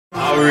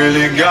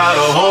really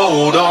gotta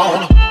hold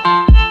on.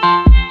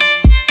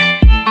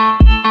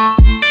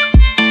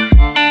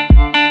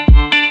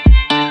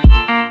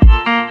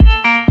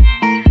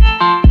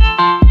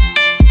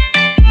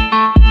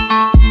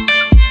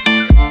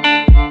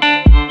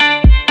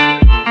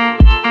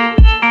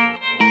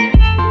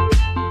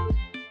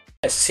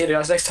 See you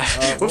guys next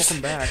time.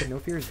 Welcome back. No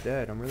Fear is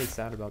dead. I'm really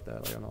sad about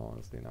that. Like, in all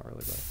honesty, not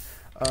really,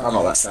 but I'm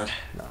not that sad.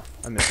 No,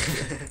 I miss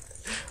you.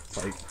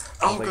 Like,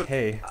 I was like,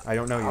 hey, I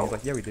don't know you. He's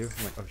like, yeah, we do.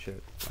 I'm like, oh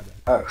shit, my bad.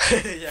 Oh.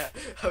 Yeah,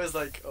 I was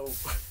like,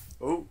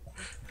 oh.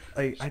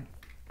 Like,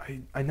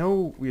 I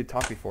know we had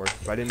talked before,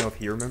 but I didn't know if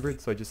he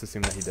remembered, so I just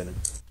assumed that he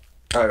didn't.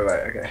 Oh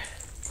right, okay.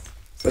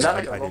 So was that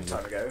like a long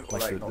time ago? Or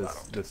like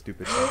the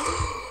stupid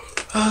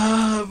stuff.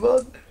 Ah,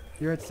 man.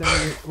 You're at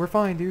 70. We're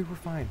fine, dude. We're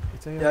fine.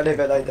 It's yeah, I know,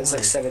 but like there's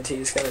like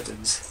 17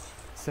 skeletons.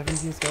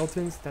 17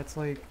 skeletons? That's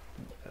like,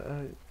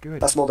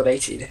 good. That's more than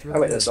 18. Really oh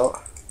wait, that's not.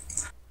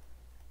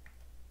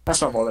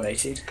 That's not more than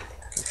 18.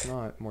 That's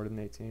not more than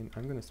 18.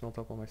 I'm gonna smelt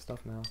up all my stuff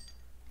now.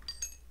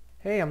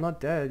 Hey, I'm not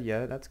dead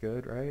yet. That's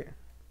good, right?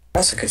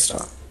 That's a good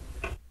start.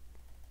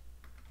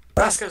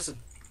 That's good.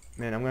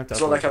 Man, I'm gonna have to.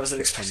 It's not like I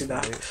wasn't expecting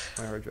that.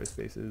 My hard drive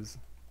space is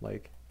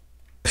like,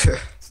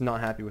 it's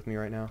not happy with me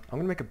right now. I'm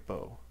gonna make a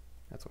bow.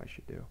 That's what I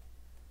should do.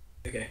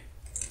 Okay.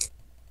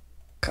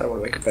 Kind of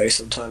want to make a bow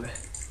sometime.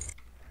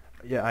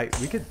 Yeah,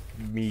 we could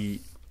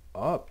meet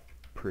up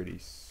pretty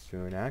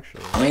soon,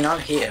 actually. I mean, I'm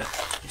here.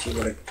 If you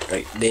want to,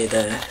 like, near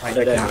there. I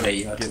don't know how near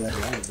you are to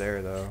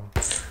there, though.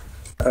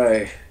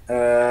 Oh,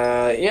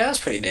 yeah,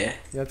 that's pretty near.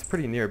 Yeah, it's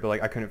pretty near, but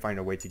like I couldn't find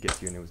a way to get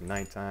to you, and it was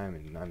nighttime,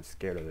 and I'm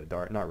scared of the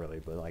dark. Not really,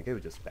 but like it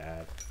was just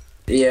bad.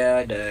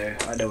 Yeah,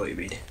 I know what you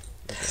mean.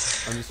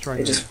 Okay. I'm just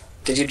trying to.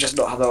 Did you just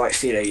not have the right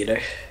feeling, you know?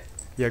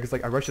 Yeah, because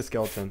like I rushed a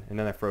skeleton, and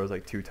then I froze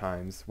like 2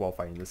 times while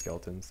fighting the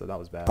skeleton, so that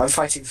was bad. I'm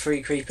fighting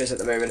 3 creepers at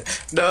the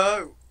moment.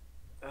 No!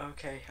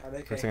 Okay, I'm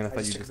okay. For a second I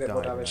thought you just died,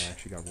 and I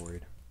actually got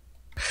worried.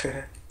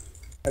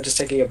 I'm just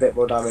taking a bit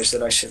more damage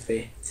than I should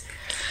be.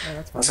 Yeah,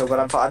 that's fine. Also, but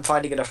I'm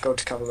finding enough gold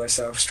to cover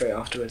myself straight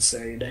afterwards, so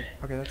you know.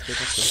 Okay, that's good,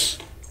 that's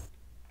good.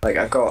 Like,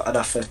 I've got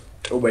enough for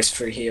almost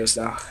 3 heals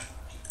now.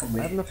 I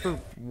have enough for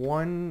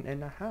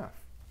 1.5.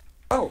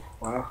 Oh,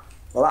 wow.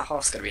 Well, that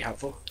half's gonna be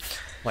helpful.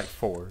 Like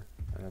 4.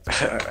 And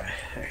that's okay.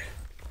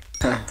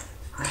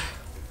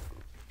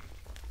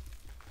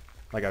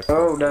 Like I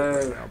oh no!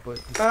 Right now,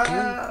 but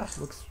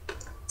looks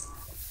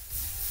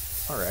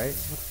alright.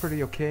 Looks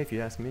pretty okay if you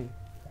ask me.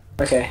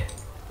 Okay.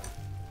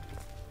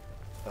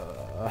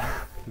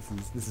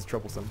 This is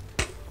troublesome.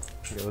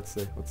 Okay, let's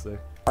see.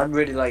 I'm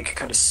really like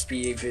kind of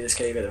speeding through this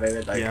cave at the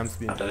moment. Like, yeah, I'm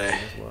speeding through it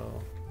as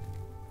well.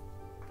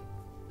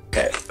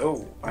 Okay.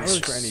 Oh, not really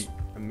for any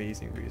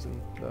amazing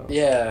reason though.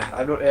 Yeah,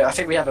 I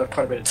think we have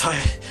quite a bit of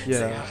time.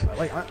 Yeah,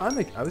 like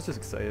I was just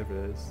excited for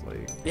this.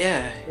 Like.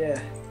 Yeah.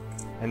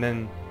 And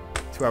then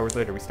 2 hours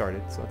later we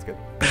started, so that's good.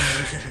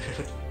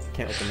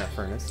 Can't open that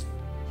furnace.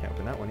 Can't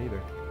open that one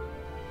either.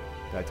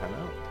 Did I time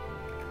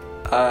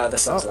out? The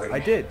server's lagging. I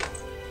did.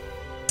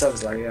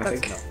 Server's lagging, I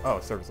think. No. Oh,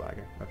 server's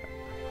lagging. Okay.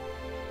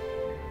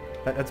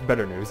 That's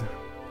better news.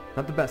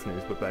 Not the best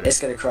news, but better. It's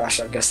gonna crash,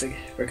 I'm guessing,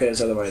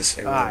 because otherwise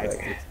it will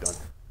it's done.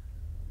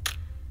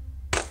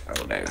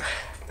 Oh no.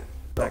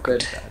 Not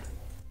good.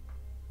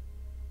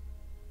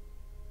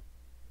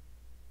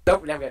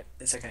 Nope, never.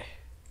 It's okay.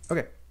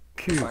 Okay.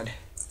 Cool. Fine.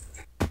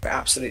 We're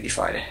absolutely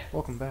fine.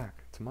 Welcome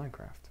back to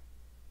Minecraft.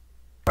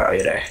 Well,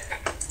 you know.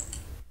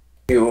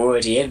 You're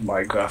already in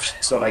Minecraft.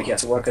 It's not like you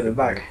have to work in the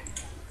bag.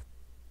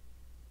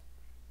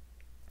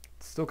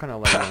 It's still kind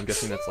of laggy. I'm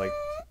guessing that's like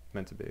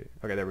meant to be.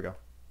 Okay, there we go.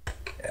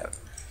 Yeah.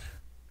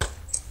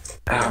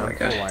 Oh my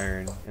god. Full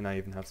iron, and I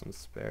even have some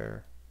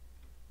spare.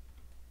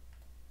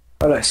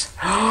 Oh nice.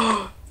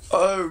 Oh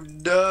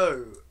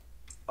no!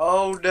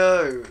 Oh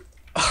no!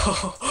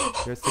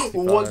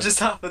 What just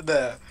happened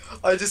there?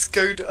 I just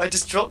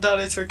drop down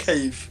into a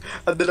cave,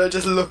 and then I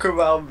just look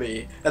around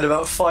me, and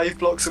about 5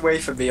 blocks away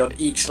from me on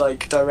each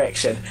like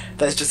direction,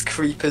 there's just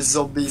creepers,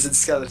 zombies, and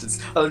skeletons,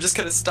 and I'm just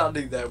kind of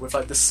standing there with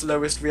like the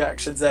slowest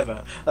reactions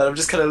ever, and I'm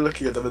just kind of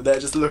looking at them, and they're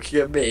just looking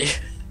at me.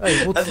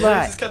 Hey, what's and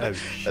that?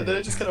 And then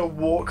I just kind of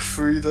walk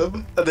through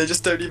them, and they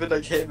just don't even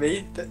like hit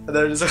me, and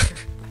then I just.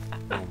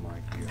 Oh my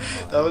god.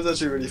 That was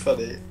actually really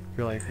funny.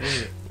 You're like,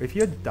 wait, if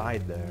you had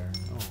died there.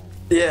 Oh.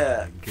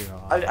 Yeah,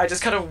 God. I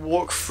just kind of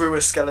walk through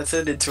a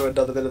skeleton into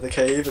another bit of the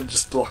cave and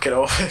just block it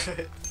off.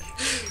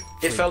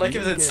 It felt like it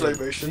was in slow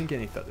motion. You didn't get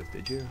any feathers,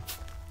 did you?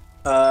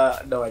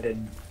 No I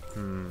didn't.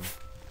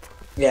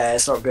 Yeah,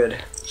 it's not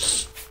good.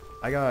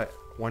 I got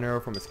 1 arrow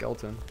from a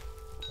skeleton.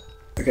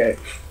 Okay.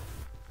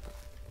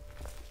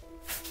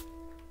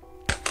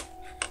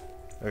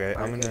 Okay,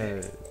 I'm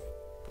gonna... Do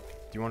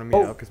you want to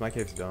meet up? Because my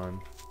cave's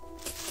done.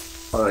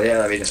 Oh yeah,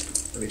 let me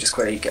just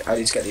quickly get... I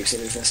need to get the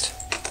obsidian first.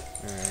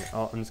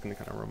 Alright, I'm just gonna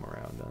kind of roam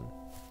around then.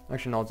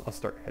 Actually, no, I'll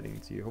start heading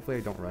to you. Hopefully I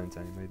don't run into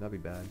anybody, that'd be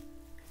bad.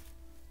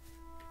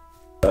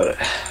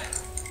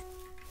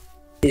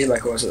 These are my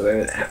cores at the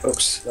moment.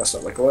 Oops, that's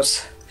not my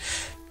cores.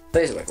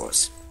 These are my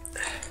cores.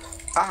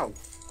 Ow!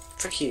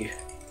 Frick you.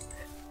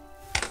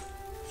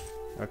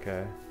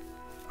 Okay.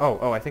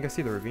 Oh, I think I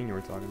see the ravine you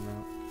were talking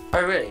about.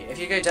 Oh really? If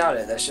you go down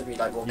it, there should be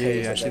like more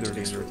caves. Yeah, I see the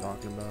ravine you were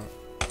talking about.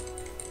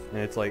 And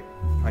it's like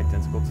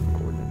identical to the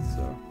coordinates,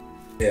 so.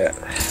 Yeah.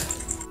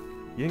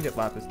 You didn't get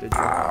lapis, did you?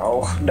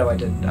 Ow. No, I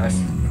didn't. I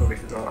probably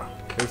forgot.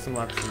 There's some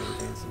lapis in the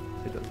ravine, so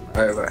it doesn't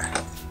matter. Oh,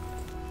 right.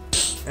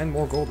 And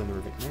more gold in the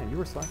ravine. Man, you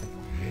were slacking.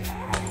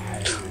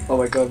 Oh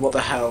my god, what the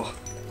hell?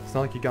 It's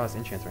not like you got us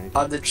enchants or anything.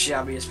 I'm the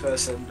jammiest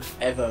person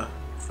ever.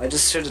 I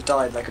just should have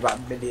died like about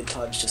a million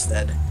times just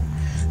then.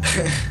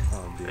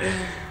 Oh, dear.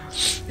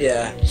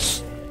 Yeah.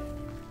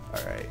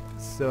 Alright,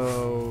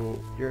 so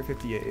you're at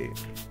 58.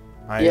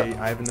 I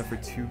have enough for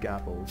 2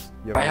 gapples.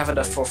 I have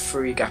enough for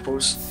 3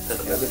 gapples at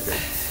the moment.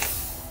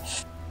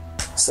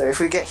 So if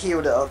we get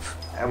healed up,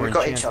 and we've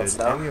got enchants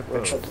now,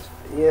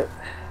 yep.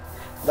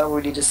 Now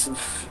we need just some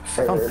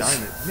I found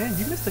diamond. Man,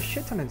 you missed a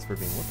shit ton in this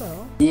ravine. What the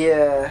hell?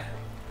 Yeah,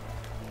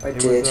 I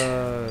did.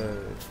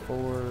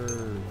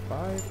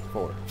 Was,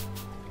 4.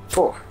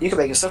 4. You can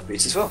make us stuff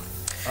boots as well.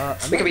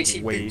 We can make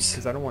team boots.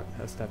 Because I don't want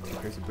us to have 2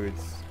 pairs of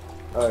boots.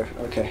 Oh,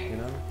 okay. You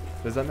know?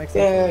 Does that make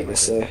sense? Yeah, I guess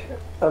so.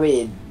 I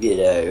mean, you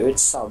know, it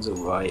sounds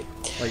alright.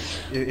 Like,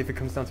 if it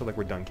comes down to like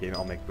we're done caving,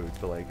 I'll make boots,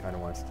 but like I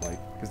don't want us to like,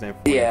 because then.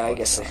 Yeah, I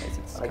guess so.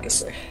 I guess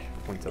so.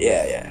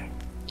 Yeah.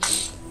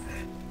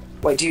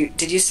 Wait,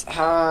 did you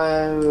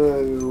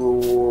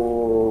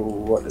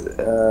what?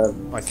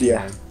 I see.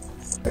 Yeah.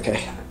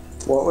 Okay.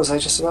 What was I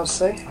just about to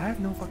say? I have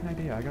no fucking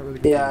idea. I got really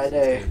confused. Yeah, I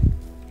know.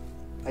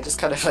 I just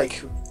kind of You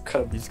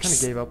just kind of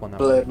gave up on that.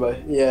 Blurred my.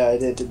 Yeah, I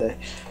did, didn't I?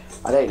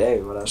 I don't know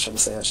what I was trying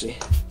to say actually.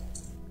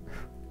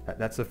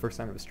 That's the first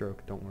sign of a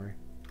stroke. Don't worry.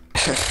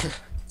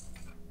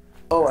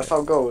 Oh, I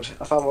found gold.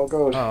 I found more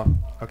gold. Oh,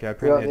 okay.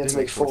 Apparently I did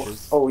make 4.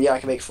 Oh yeah, I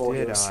can make 4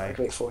 did heals. I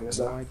can make 4 heals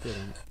now. No, I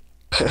didn't.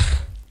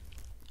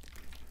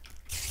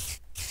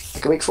 I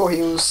can make 4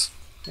 heals.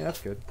 Yeah,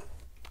 that's good.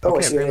 Oh,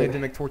 okay, apparently I did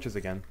make torches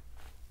again.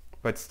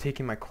 But it's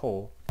taking my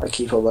coal. I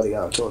keep on running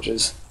out of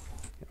torches.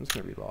 Yeah, I'm just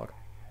gonna relog.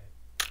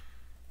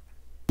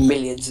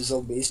 Millions of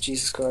zombies,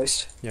 Jesus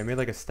Christ. Yeah, I made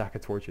like a stack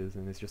of torches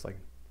and it's just like,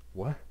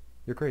 what?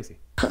 You're crazy.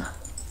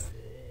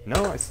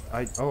 No,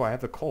 I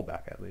have the coal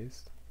back at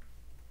least.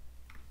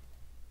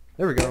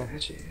 There we go.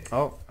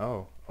 Oh.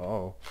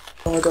 Oh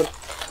my god.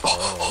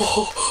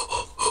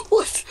 Oh.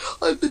 What?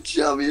 I'm the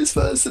jammiest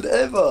person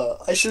ever.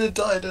 I should have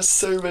died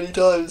so many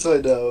times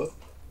right now.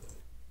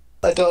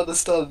 I don't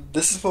understand.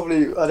 This is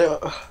probably,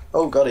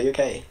 oh god, are you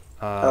okay?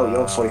 Oh,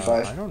 you're on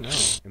 45. I don't know.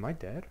 Am I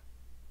dead?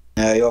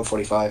 No, you're on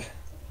 45.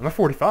 Am I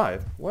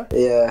 45? What?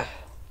 Yeah.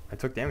 I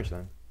took damage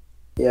then.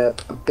 Yeah,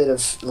 a bit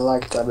of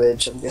lag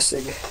damage, I'm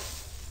guessing.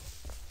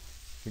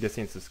 I'm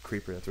guessing it's this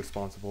creeper that's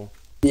responsible.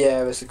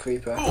 Yeah, it's the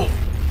creeper.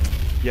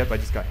 Yep, I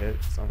just got hit,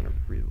 so I'm gonna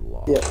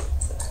relog. Yep.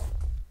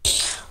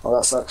 Oh,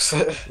 that sucks.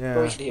 Yeah,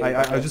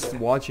 I was just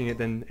watching it,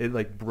 then it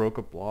like broke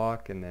a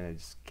block, and then it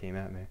just came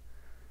at me.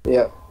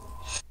 Yep.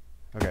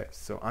 Okay,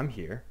 so I'm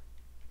here.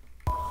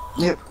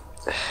 Yep.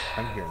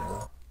 I'm here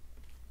now.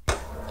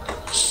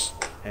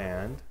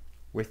 And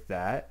with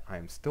that,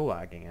 I'm still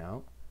lagging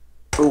out.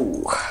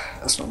 Ooh,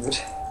 that's not good.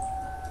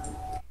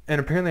 And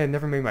apparently I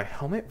never made my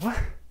helmet? What?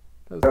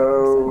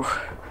 Oh.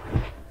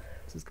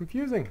 This is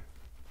confusing.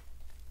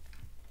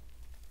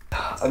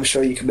 I'm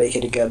sure you can make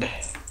it again.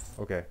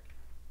 Okay.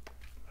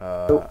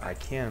 I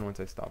can once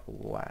I stop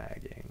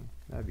lagging.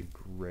 That'd be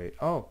great.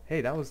 Oh,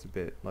 hey, that was a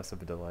bit less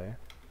of a delay.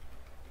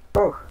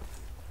 Oh,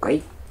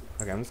 great.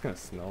 Okay, I'm just gonna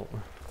smelt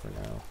for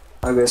now.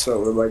 I'm gonna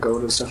smelt with my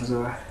gold and stuff as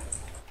well.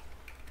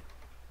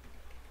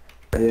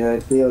 Yeah,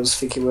 Leon's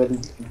thinking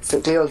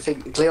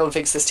Leon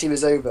thinks this team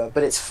is over,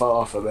 but it's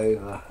far from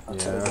over. I'll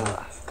tell you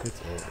that.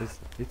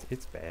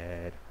 It's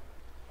bad.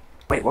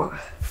 Wait, what?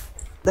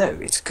 No,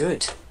 it's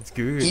good. It's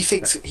good. He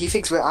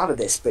thinks we're out of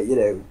this, but you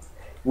know,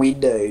 we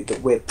know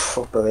that we're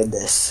proper in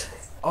this.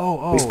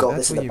 Oh, we've got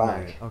that's this in the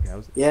bag. Okay,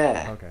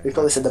 we've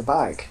got this in the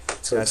bag.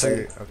 So yeah,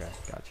 okay,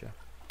 gotcha.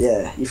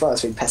 Yeah, you thought I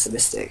was being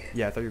pessimistic.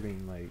 Yeah, I thought you were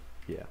being like,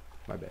 yeah,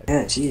 my bad.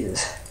 Yeah,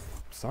 Jesus.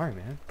 Sorry,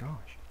 man. Gosh.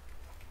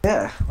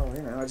 Yeah, well,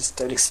 you know, I just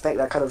don't expect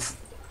that kind of,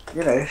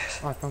 you know.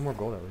 Oh, I found more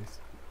gold at least.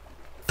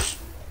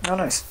 Oh,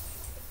 nice.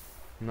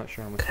 I'm not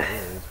sure how much gold it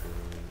is, but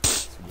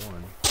it's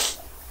 1.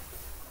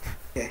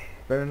 Okay.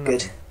 Better than good.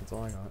 Nothing. That's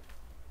all I got.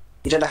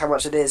 You don't know how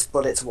much it is,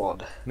 but it's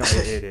 1. No,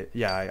 it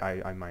yeah,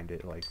 I mined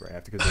it like right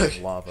after because there's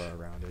lava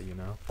around it, you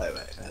know. Oh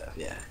right,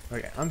 yeah.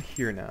 Okay, I'm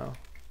here now.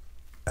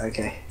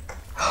 Okay.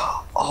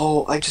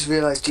 Oh, I just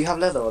realised. Do you have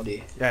leather on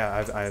you?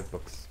 Yeah, I have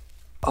books.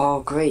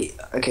 Oh great.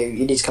 Okay,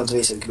 you need to come to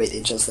me so we can make the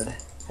enchants then.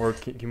 Or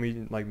can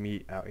we like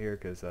meet out here?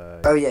 Cause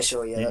oh yeah,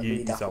 sure, yeah.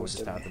 You saw what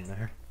just happened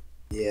there.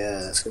 Yeah,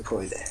 that's a good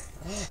point there.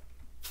 Oh.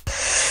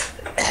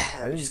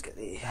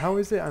 How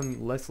is it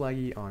I'm less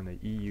laggy on the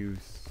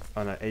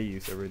on an AU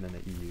server than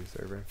the EU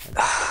server?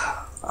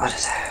 I don't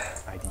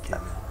know. IDK,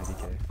 man,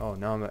 IDK. Oh,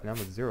 now I'm at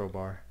 0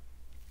 bar.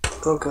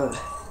 Oh god.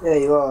 Yeah,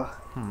 you are.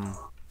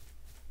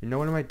 You know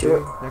what I might do?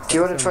 Do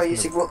you want to try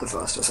using water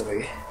fast or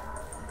something?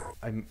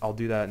 I'll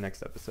do that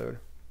next episode.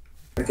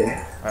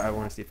 Okay. I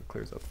want to see if it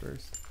clears up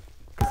first.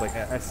 Cause like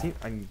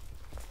I'm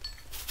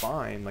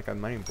fine. Like I'm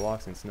mining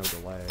blocks and it's no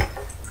delay.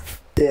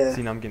 Yeah.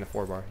 See, now I'm getting a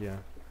 4-bar, yeah.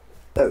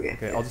 Okay.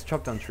 Okay, I'll just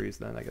chop down trees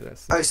then, I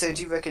guess. Oh, so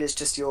do you reckon it's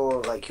just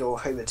your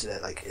home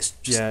internet? Like it's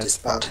just Yeah,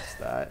 just bad. it's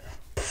that.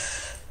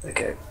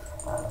 Okay.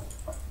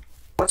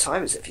 What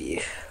time is it for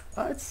you?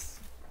 It's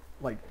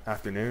like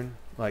afternoon,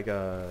 like 2,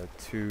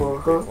 4 3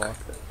 o'clock. o'clock.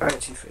 Oh,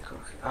 2, 3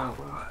 o'clock. Oh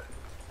wow.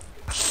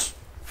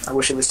 I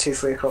wish it was 2,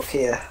 3 o'clock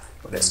here,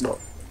 but it's not.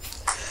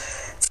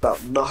 It's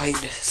about 9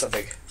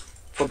 something.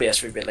 Probably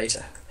actually a bit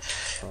later.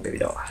 Maybe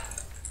not.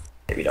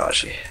 Maybe not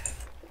actually.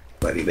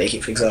 Might be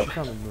making things I up.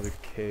 found another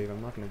cave.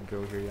 I'm not gonna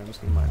go here yet. I'm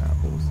just gonna mine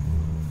apples.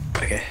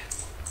 Okay.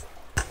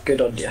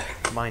 Good on you.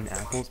 Mine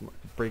apples,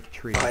 break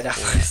trees. Mine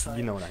apples.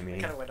 You know what I mean.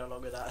 I kind of went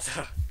along with that.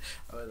 So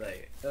I was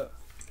like, oh,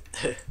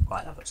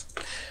 mine apples.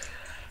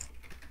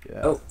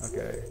 Yeah. Oh.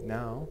 Okay.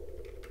 Now,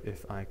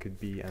 if I could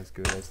be as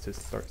good as to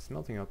start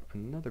smelting up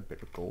another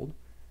bit of gold,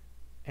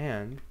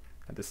 and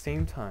at the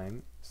same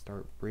time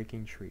start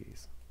breaking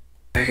trees.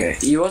 Okay,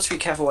 you want to be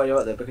careful while you're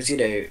out there because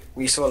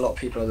we saw a lot of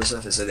people on the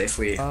surface, and if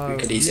we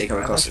could easily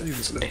come across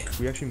somebody.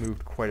 We actually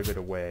moved quite a bit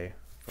away.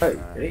 Oh,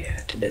 really?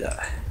 I didn't know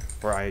that.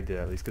 Or I did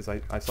at least, because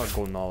I saw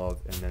golden olive,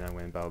 and then I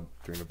went about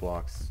 300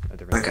 blocks a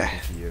different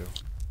direction to you.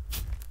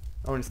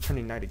 Oh, and it's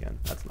turning night again.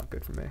 That's not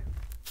good for me.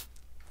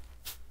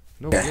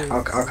 No, yeah,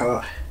 I'll come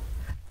out.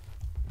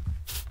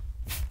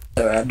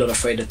 No, I'm not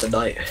afraid of the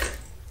night.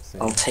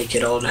 Same. I'll take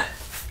it on.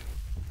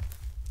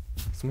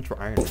 So much for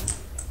iron.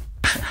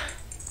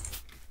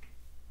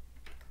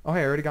 Oh,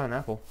 hey, I already got an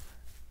apple.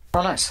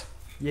 Oh, nice.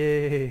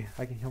 Yay!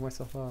 I can heal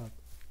myself up.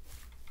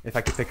 If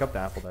I could pick up the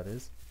apple, that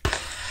is.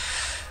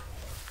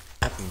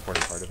 That's an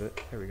important part of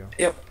it. There we go.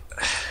 Yep.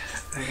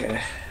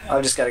 Okay.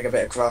 I'm just getting a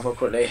bit of gravel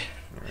quickly.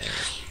 Alright.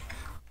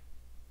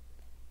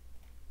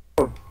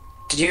 Oh,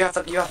 did you have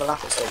the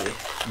lapis, don't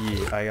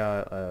you? Yeah, I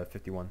got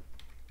 51.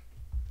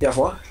 You have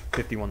what?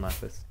 51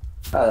 lapis.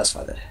 Oh, that's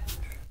fine then.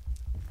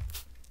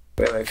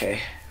 We're okay.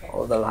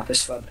 All the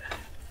lapis fun.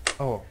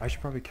 Oh, I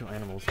should probably kill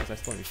animals because I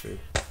still need food.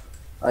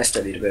 I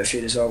still need a bit of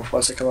food as well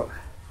once I come up.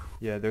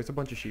 Yeah, there's a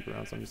bunch of sheep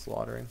around, so I'm just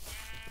slaughtering.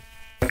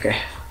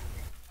 Okay.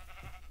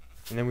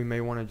 And then we may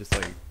want to just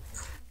like,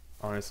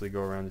 honestly go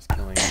around just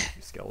killing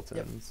skeletons.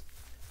 Yep.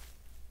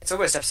 It's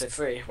almost episode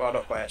 3. Well,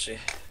 not quite actually.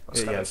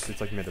 Yeah,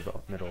 it's like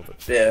middle of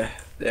it. Yeah,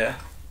 yeah.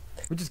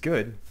 Which is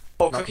good.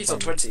 Oh, Not cookies on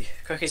 20.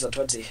 Cookies on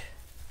 20.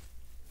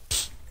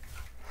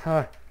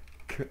 Huh.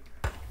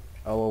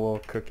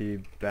 LOL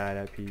cookie bad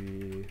at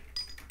PvE.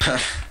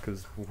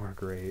 Because we're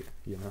great,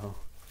 you know.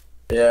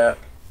 Yeah.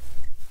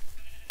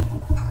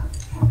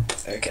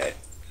 Okay.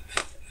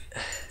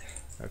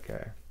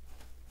 Okay.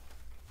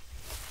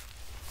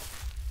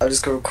 I'll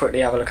just go quickly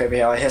have a look over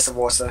here. I hear some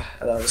water,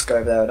 and I'll just go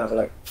over there and have a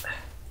look.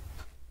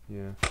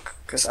 Yeah.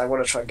 Because I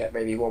want to try and get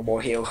maybe one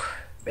more heal.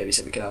 Maybe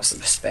so we can have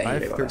some spare I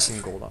have healing on us.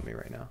 13 gold on me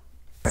right now.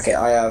 Okay,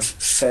 I have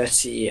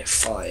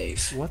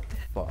 35. What the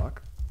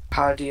fuck?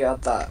 How do you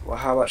add that? Well,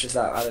 how much is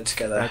that added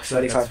together? That's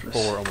 35 that's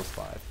plus. 4, almost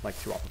 5. Like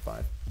 2 off of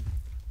 5.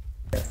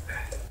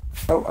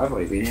 Oh, I've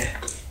already been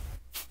here.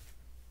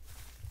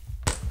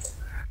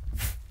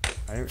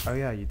 Oh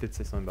yeah, you did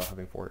say something about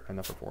having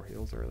enough for 4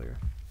 heals earlier.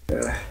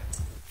 Yeah.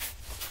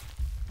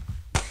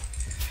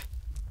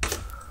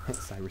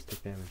 Cyrus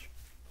took damage.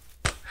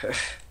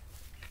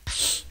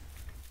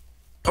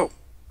 Oh,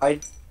 I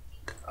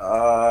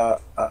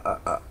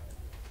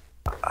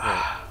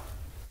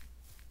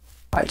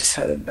just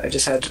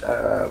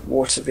had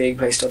water being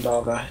placed on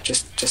lava.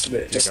 Just a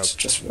minute.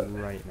 Just a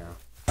minute. Right now.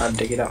 I'm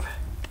digging up.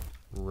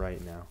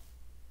 Right now.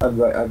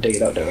 I'm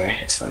digging up. Don't worry,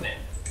 it's fine.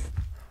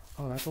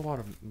 Oh, that's a lot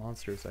of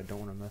monsters I don't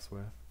want to mess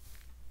with.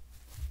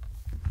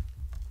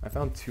 I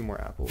found 2 more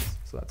apples,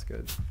 so that's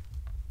good.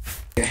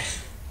 Okay.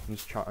 I'm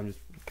just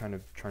kind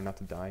of trying not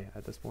to die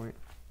at this point.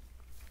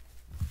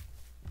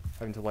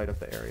 Having to light up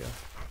the area.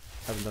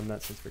 Haven't done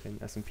that since freaking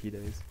SMP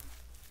days.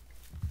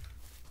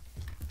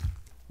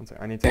 One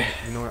second, I need to.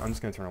 You know what? I'm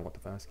just gonna turn on what the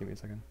fast. Give me a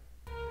second.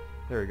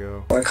 There we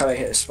go. Why can't I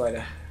hit a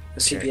spider?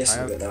 The CPS Okay, is I a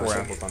have bit low. 4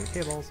 apples on me.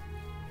 Hey, balls.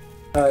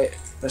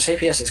 The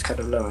CPS is kind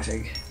of low, I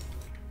think.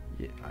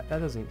 Yeah, that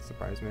doesn't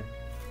surprise me.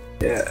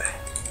 Yeah.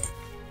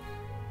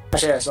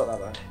 Actually, yeah, it's not that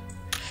bad.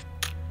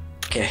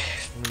 Okay.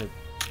 I'm gonna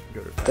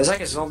go to. There's like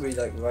a zombie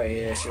like right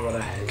here if you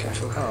wanna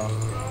careful. Oh.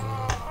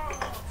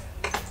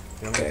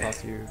 Yeah, I'm gonna Okay.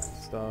 toss you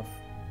stuff.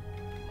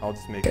 I'll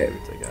just make Okay.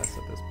 foods, I guess,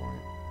 at this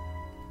point.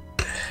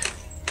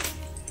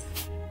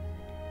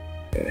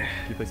 Okay.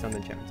 Can you place down the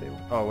enchantment table?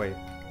 Oh, wait.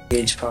 You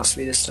need to pass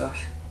me this stuff.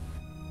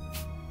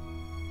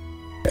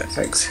 Yeah,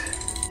 thanks.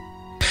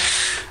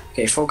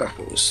 Okay, 4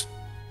 apples.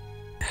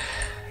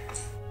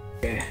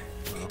 Okay.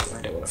 Oh,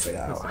 I don't want to throw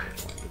that that's out. not what I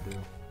wanted to do.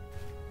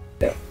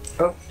 Yeah.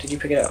 Oh, did you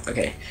pick it up?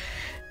 Okay.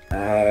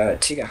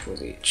 2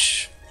 apples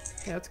each.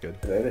 Yeah, that's good.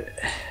 At the moment.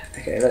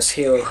 Okay, let's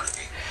heal.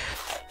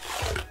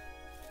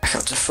 Back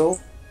up to full.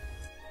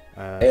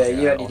 Yeah,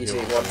 You I'll only need to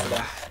heal heal 1 for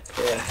that.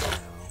 Yeah.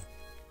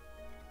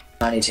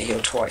 now. I need to heal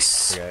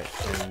twice. Okay,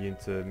 and you need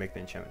to make the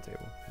enchantment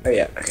table. Oh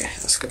yeah, okay,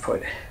 that's a good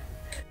point.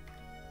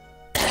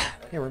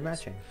 Yeah, we're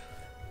matching.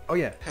 Oh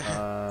yeah.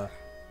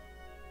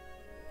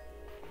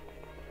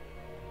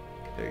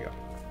 There you go.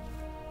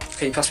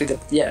 Can you pass me the...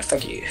 Yeah,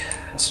 thank you.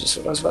 That's just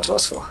what I was about to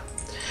ask for.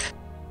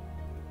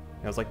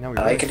 I was like, no, we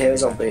I can hear a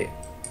zombie. Is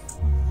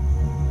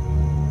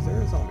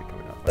there a zombie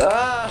coming up?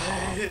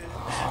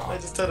 Ah! I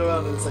just turned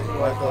around and it's like, oh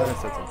my I god.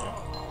 said something.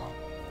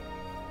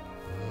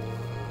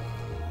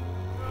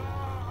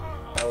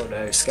 Oh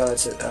no,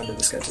 skeleton under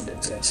the skeleton didn't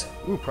exist.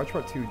 Ooh,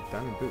 Project 2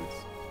 diamond boots.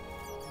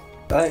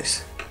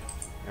 Nice.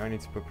 Now I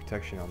need to put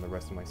protection on the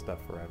rest of my stuff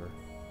forever.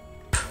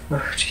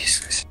 Oh,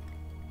 Jesus.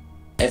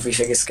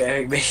 Everything is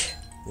scaring me.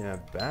 Yeah,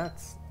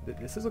 bats.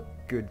 This is a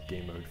good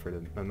game mode for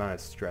the amount of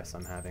stress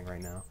I'm having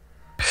right now.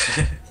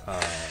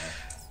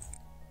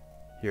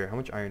 Here, how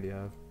much iron do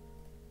you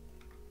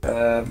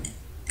have?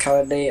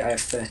 Currently I have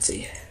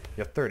 30. You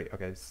have 30.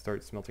 Okay,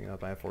 start smelting it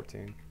up. I have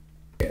 14.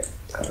 Yeah.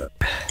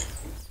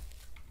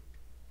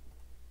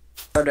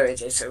 Oh no,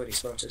 it's already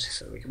smelted,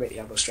 so we can make the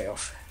ammo straight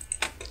off.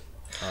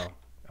 Oh.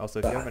 Also,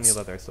 if you have any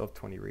leather, I still have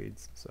 20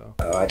 reeds, so...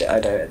 Oh, I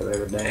don't at the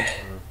moment, no.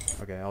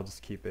 Okay, I'll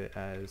just keep it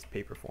as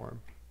paper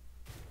form.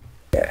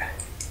 Yeah.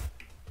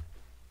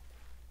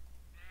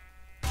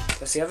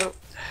 That's the other...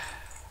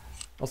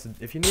 Also,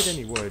 if you need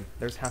any wood,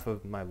 there's half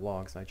of my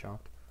logs I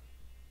chopped.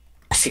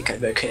 I think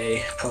I'm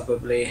okay,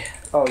 probably.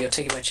 Oh, you're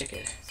taking my chicken.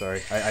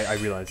 Sorry, I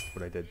realized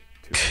what I did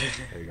too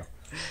late. There you go.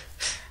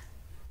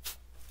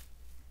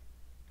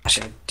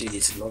 Actually, I do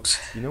need some logs.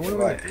 You know what I'm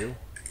gonna do?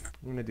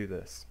 I'm gonna do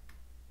this.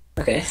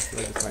 Okay.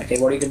 Okay,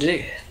 what are you gonna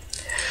do?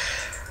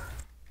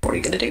 What are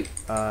you gonna do?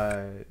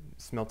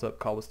 Smelt up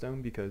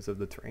cobblestone because of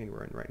the terrain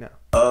we're in right now.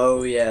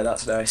 Oh yeah,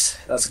 that's nice.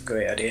 That's a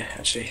great idea,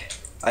 actually.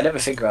 I never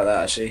think about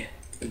that, actually.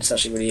 It's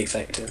actually really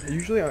effective.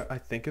 Usually I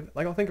think of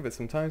I'll think of it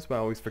sometimes, but I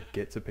always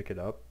forget to pick it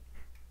up.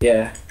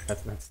 Yeah.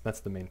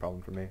 That's the main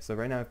problem for me. So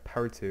right now I have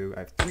power 2,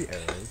 I have 3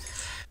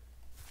 arrows.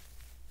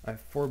 I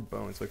have 4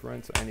 bones, so if we run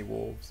into any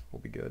wolves,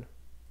 we'll be good.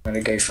 I'm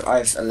gonna go for... I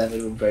have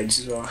 11 bones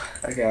as well.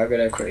 Okay, I'm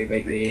gonna quickly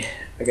make the...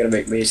 I'm gonna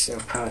make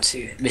myself power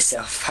 2.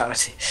 Myself power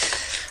 2.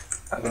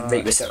 I'm gonna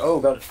make myself... Oh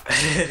god.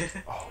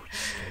 Oh,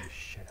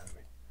 shit out of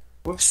me.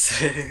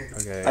 Whoops.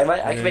 Okay.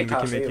 I can make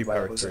power 3 you with my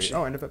power elbows, 3. actually.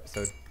 Oh, end of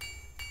episode.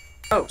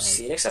 Oh,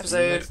 see you next See you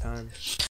episode. next time.